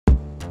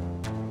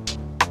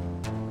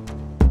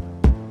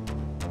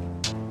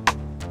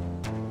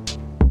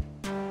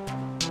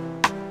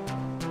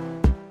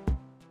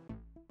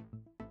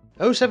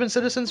Oh 07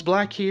 Citizens,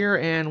 Black here,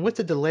 and with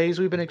the delays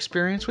we've been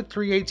experiencing with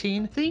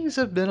 318, things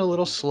have been a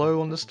little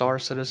slow on the Star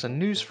Citizen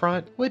news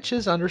front, which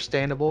is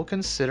understandable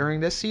considering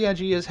that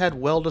CIG has had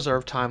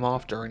well-deserved time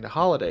off during the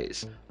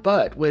holidays.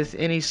 But with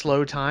any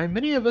slow time,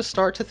 many of us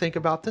start to think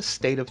about the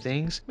state of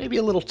things maybe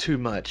a little too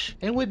much.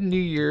 And with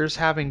New Year's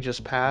having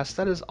just passed,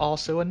 that is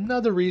also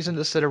another reason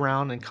to sit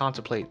around and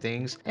contemplate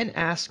things and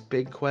ask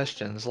big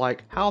questions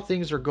like how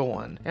things are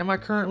going, am I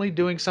currently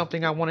doing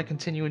something I want to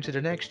continue into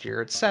the next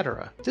year,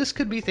 etc. This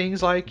could be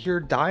things like your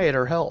diet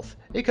or health.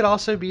 It could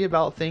also be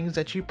about things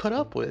that you put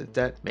up with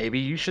that maybe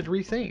you should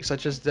rethink,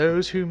 such as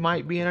those who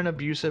might be in an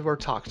abusive or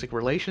toxic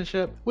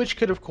relationship, which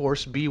could of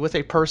course be with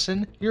a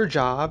person, your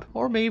job,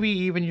 or maybe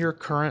even your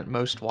current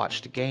most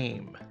watched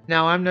game.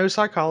 Now, I'm no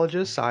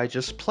psychologist, I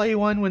just play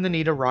one when the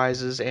need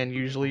arises, and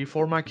usually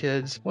for my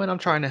kids when I'm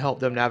trying to help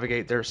them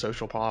navigate their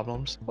social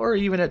problems, or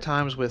even at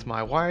times with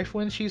my wife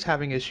when she's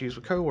having issues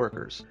with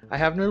coworkers. I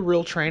have no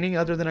real training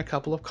other than a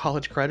couple of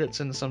college credits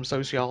and some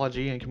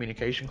sociology and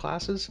communication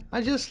classes.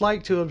 I just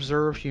like to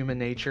observe human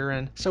nature,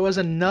 and so as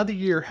another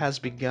year has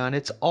begun,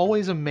 it's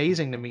always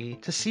amazing to me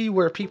to see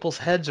where people's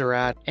heads are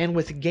at, and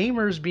with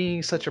gamers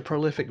being such a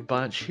prolific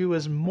bunch who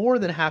is more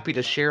than happy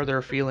to share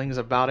their feelings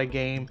about a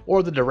game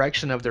or the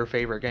direction of their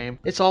favorite game,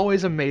 it's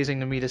always amazing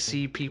to me to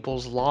see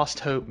people's lost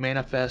hope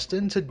manifest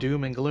into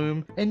doom and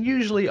gloom, and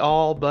usually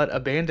all but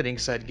abandoning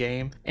said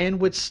game. And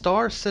with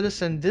Star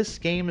Citizen, this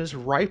game is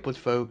ripe with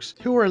folks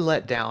who are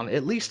let down,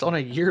 at least on a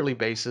yearly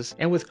basis,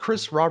 and with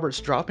Chris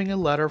Roberts dropping a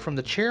letter from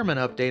the chairman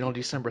update on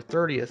December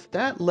 30th,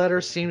 that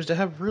letter seems to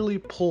have really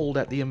pulled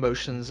at the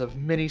emotions of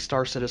many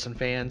Star Citizen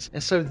fans,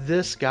 and so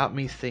this got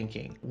me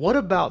thinking, what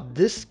about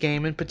this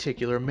game in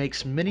particular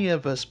makes many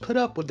of us put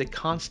up with the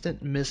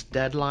constant missed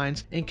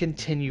deadlines and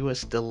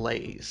continuous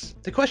delays?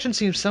 The question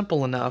seems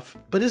simple enough,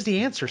 but is the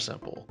answer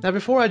simple? Now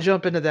before I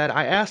jump into that,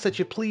 I ask that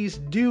you please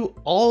do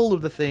all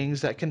of the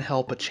things that can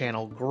help a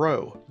channel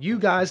grow. You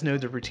guys know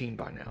the routine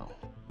by now.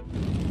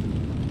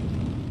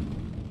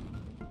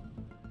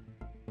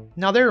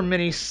 Now, there are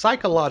many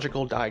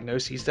psychological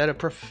diagnoses that a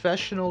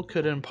professional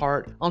could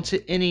impart onto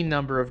any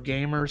number of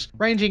gamers,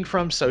 ranging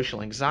from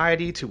social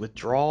anxiety to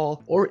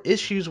withdrawal or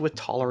issues with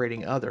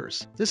tolerating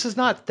others. This is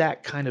not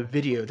that kind of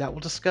video that will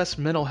discuss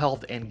mental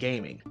health and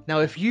gaming. Now,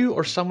 if you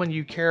or someone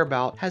you care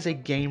about has a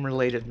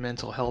game-related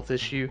mental health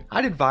issue,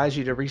 I'd advise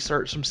you to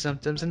research some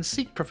symptoms and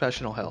seek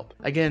professional help.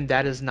 Again,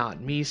 that is not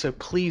me, so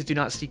please do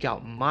not seek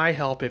out my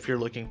help if you're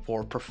looking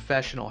for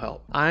professional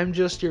help. I'm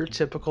just your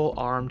typical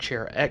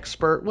armchair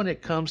expert when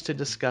it comes to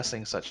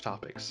discussing such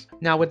topics.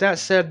 Now, with that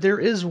said, there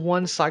is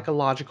one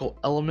psychological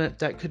element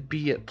that could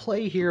be at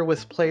play here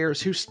with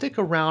players who stick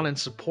around and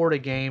support a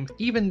game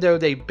even though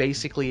they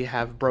basically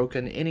have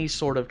broken any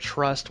sort of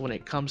trust when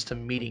it comes to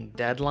meeting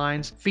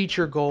deadlines,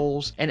 feature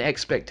goals, and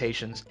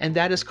expectations, and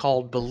that is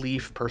called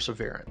belief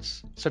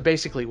perseverance. So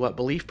basically what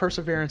belief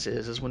perseverance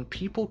is when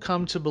people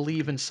come to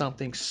believe in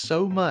something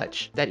so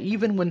much that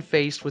even when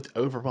faced with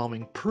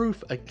overwhelming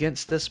proof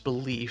against this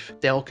belief,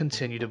 they'll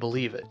continue to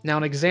believe it. Now,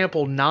 an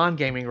example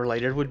non-gaming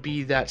related would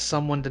be that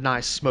someone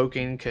denies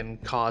smoking can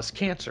cause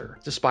cancer,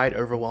 despite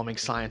overwhelming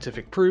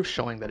scientific proof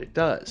showing that it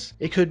does.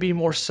 It could be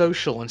more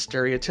social and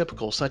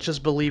stereotypical, such as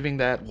believing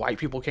that white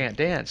people can't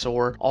dance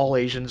or all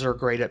Asians are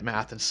great at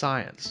math and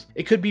science.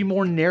 It could be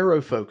more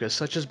narrow focused,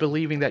 such as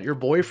believing that your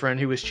boyfriend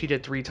who has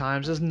cheated 3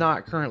 times is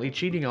not currently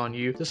cheating on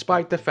you,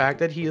 despite the fact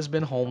that he has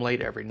been home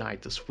late every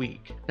night this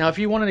week. Now, if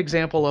you want an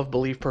example of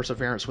belief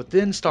perseverance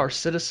within Star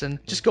Citizen,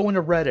 just go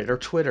into Reddit or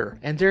Twitter,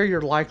 and there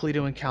you're likely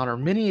to encounter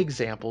many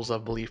examples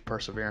of belief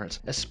perseverance,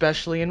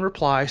 especially in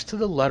replies to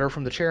the letter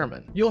from the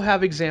chairman. You'll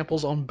have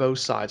examples on both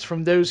sides,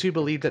 from those who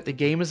believe that the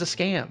game is a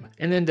scam,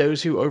 and then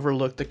those who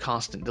overlook the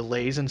constant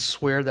delays and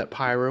swear that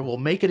Pyro will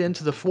make it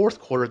into the 4th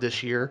quarter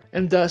this year,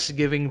 and thus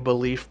giving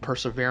belief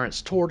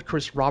perseverance toward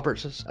Chris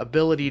Roberts'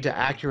 ability to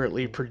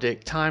accurately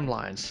predict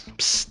timelines.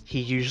 Psst, he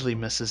usually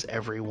misses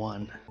every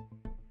one.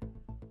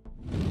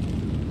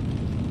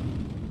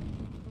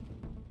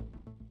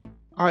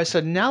 Alright,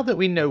 so now that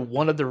we know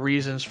one of the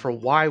reasons for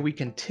why we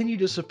continue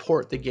to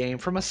support the game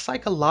from a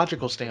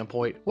psychological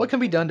standpoint, what can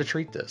be done to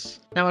treat this?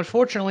 Now,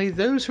 unfortunately,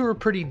 those who are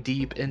pretty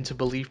deep into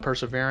belief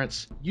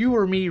perseverance, you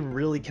or me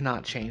really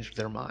cannot change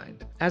their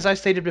mind. As I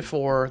stated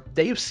before,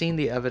 they've seen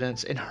the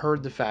evidence and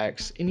heard the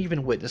facts and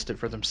even witnessed it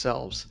for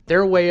themselves.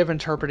 Their way of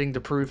interpreting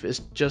the proof is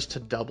just to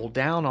double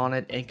down on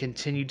it and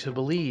continue to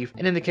believe,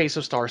 and in the case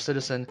of Star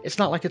Citizen, it's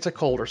not like it's a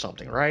cold or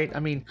something, right?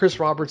 I mean, Chris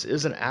Roberts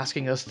isn't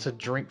asking us to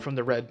drink from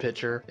the red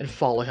pitcher and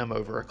follow him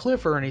over a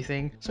cliff or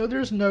anything, so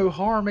there's no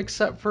harm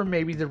except for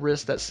maybe the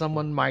risk that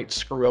someone might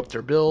screw up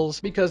their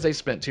bills because they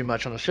spent too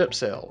much on a ship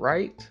sale,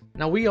 right?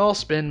 Now, we all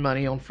spend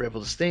money on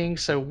frivolous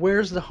things, so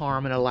where's the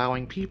harm in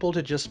allowing people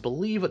to just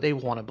believe what they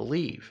want to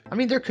believe? I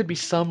mean, there could be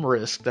some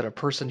risk that a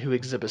person who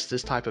exhibits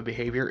this type of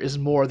behavior is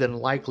more than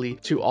likely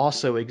to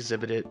also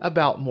exhibit it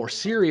about more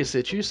serious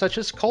issues such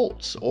as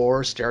cults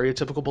or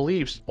stereotypical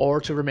beliefs, or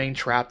to remain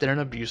trapped in an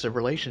abusive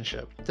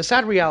relationship. The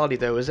sad reality,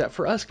 though, is that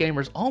for us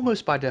gamers,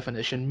 almost by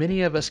definition,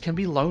 many of us can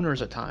be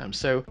loners at times,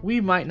 so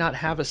we might not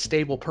have a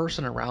stable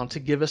person around to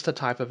give us the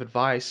type of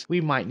advice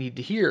we might need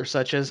to hear,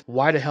 such as,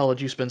 why the hell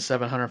did you spend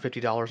 $750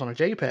 on a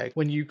JPEG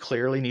when you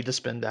clearly need to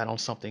spend that on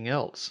something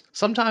else?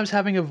 Sometimes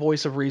having a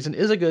voice of reason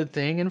is a good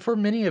thing, and for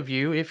many of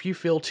you, if you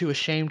feel too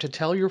ashamed to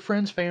tell your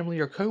friends, family,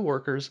 or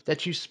coworkers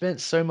that you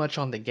spent so much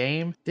on the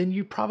game, then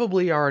you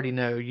probably already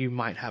know you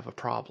might have a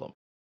problem.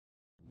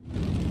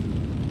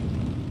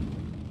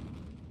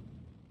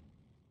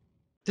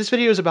 This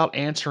video is about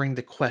answering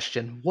the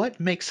question, what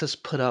makes us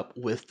put up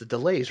with the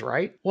delays,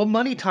 right? Well,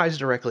 money ties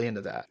directly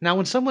into that. Now,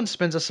 when someone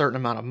spends a certain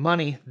amount of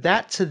money,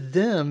 that to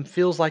them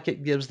feels like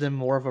it gives them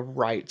more of a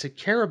right to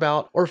care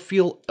about or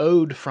feel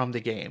owed from the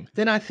game.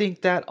 Then I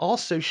think that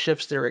also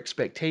shifts their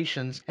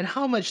expectations and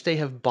how much they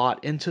have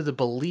bought into the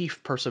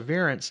belief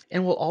perseverance,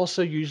 and will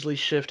also usually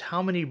shift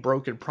how many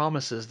broken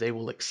promises they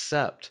will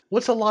accept.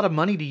 What's a lot of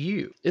money to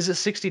you? Is it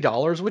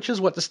 $60, which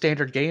is what the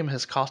standard game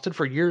has costed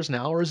for years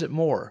now, or is it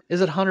more? Is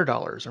it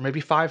 $100? Or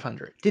maybe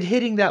 $500? Did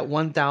hitting that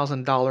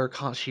 $1,000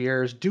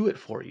 concierge do it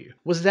for you?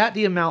 Was that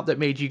the amount that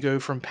made you go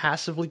from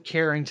passively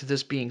caring to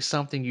this being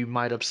something you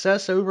might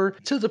obsess over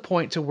to the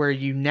point to where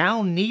you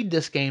now need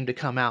this game to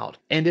come out?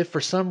 And if for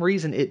some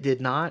reason it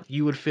did not,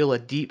 you would feel a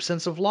deep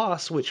sense of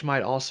loss, which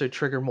might also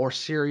trigger more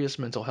serious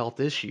mental health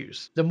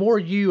issues. The more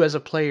you as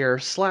a player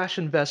 /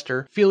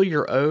 investor feel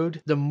you're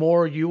owed, the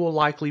more you will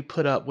likely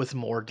put up with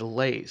more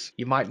delays.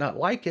 You might not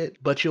like it,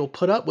 but you'll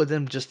put up with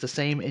them just the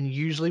same, and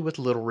usually with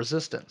little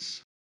resistance.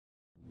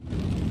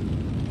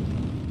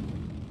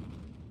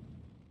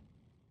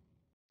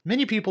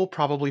 Many people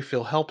probably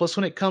feel helpless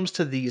when it comes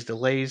to these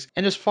delays,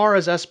 and as far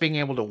as us being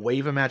able to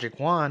wave a magic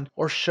wand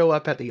or show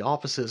up at the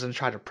offices and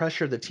try to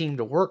pressure the team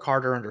to work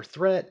harder under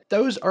threat,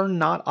 those are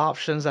not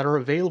options that are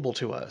available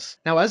to us.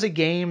 Now, as a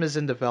game is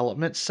in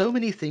development, so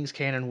many things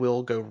can and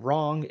will go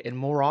wrong, and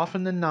more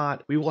often than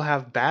not, we will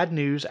have bad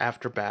news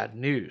after bad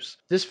news.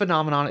 This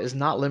phenomenon is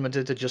not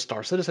limited to just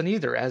Star Citizen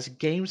either, as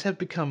games have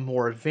become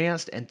more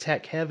advanced and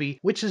tech heavy,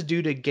 which is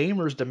due to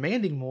gamers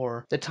demanding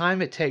more. The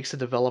time it takes to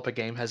develop a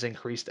game has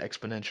increased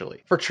exponentially.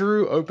 For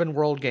true open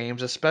world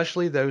games,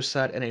 especially those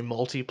set in a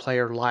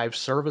multiplayer live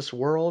service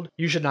world,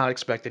 you should not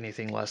expect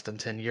anything less than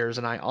 10 years,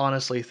 and I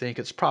honestly think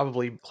it's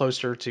probably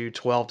closer to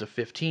 12 to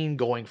 15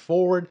 going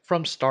forward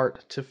from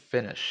start to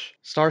finish.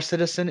 Star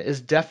Citizen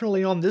is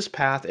definitely on this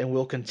path and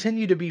will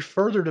continue to be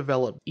further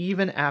developed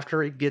even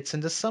after it gets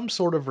into some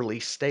sort of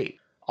release state.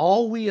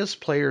 All we as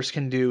players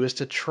can do is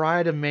to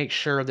try to make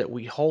sure that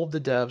we hold the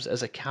devs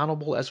as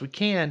accountable as we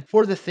can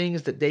for the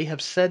things that they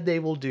have said they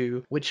will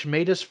do, which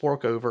made us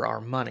fork over our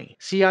money.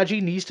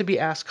 CIG needs to be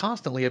asked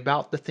constantly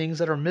about the things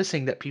that are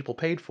missing that people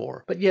paid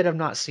for, but yet have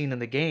not seen in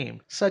the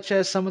game, such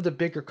as some of the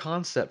bigger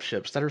concept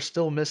ships that are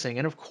still missing,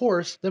 and of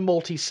course, the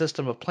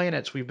multi-system of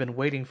planets we've been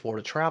waiting for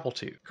to travel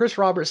to. Chris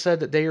Roberts said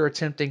that they are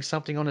attempting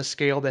something on a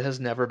scale that has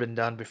never been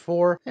done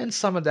before, and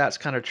some of that's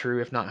kind of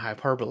true if not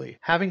hyperbole.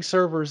 Having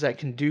servers that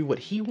can do what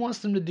he wants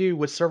them to do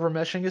with server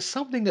meshing is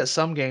something that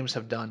some games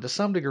have done to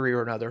some degree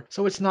or another,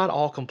 so it's not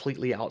all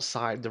completely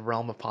outside the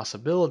realm of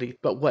possibility,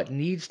 but what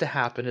needs to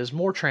happen is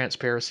more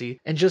transparency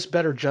and just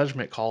better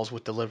judgment calls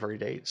with delivery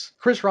dates.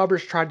 Chris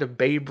Roberts tried to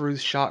Babe Ruth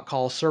shot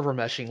call server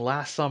meshing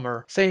last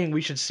summer, saying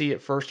we should see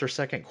it first or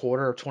second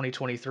quarter of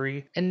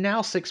 2023, and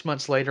now 6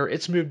 months later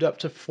it's moved up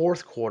to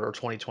fourth quarter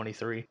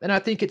 2023, and I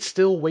think it's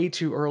still way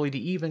too early to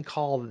even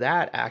call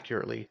that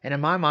accurately, and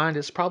in my mind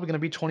it's probably going to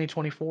be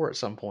 2024 at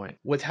some point.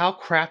 With how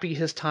crappy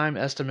his time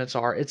estimates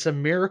are, it's a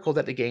miracle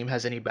that the game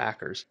has any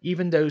backers,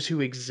 even those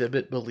who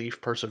exhibit belief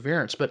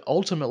perseverance, but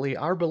ultimately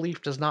our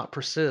belief does not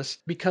persist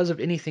because of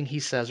anything he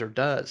says or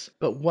does,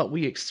 but what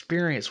we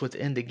experience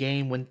within the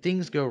game when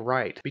things go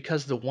right,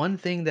 because the one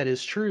thing that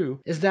is true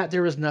is that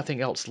there is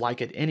nothing else like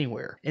it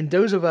anywhere, and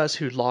those of us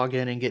who log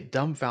in and get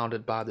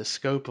dumbfounded by the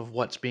scope of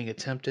what's being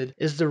attempted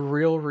is the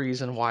real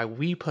reason why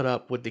we put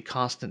up with the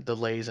constant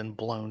delays and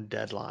blown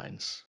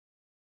deadlines.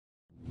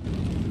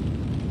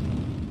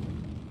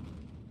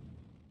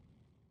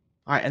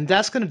 Alright, and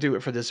that's going to do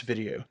it for this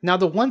video. Now,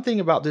 the one thing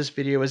about this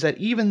video is that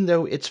even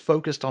though it's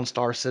focused on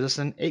Star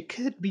Citizen, it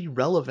could be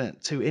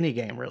relevant to any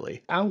game,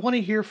 really. I want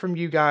to hear from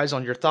you guys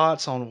on your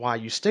thoughts on why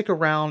you stick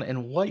around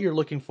and what you're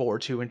looking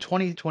forward to in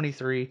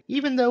 2023,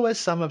 even though, as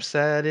some have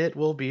said, it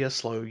will be a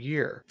slow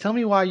year. Tell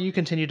me why you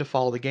continue to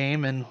follow the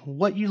game and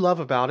what you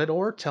love about it,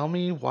 or tell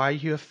me why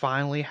you have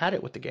finally had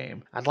it with the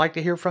game. I'd like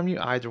to hear from you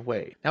either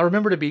way. Now,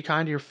 remember to be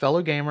kind to your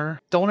fellow gamer,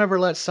 don't ever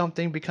let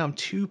something become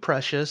too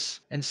precious,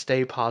 and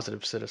stay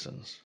positive citizens.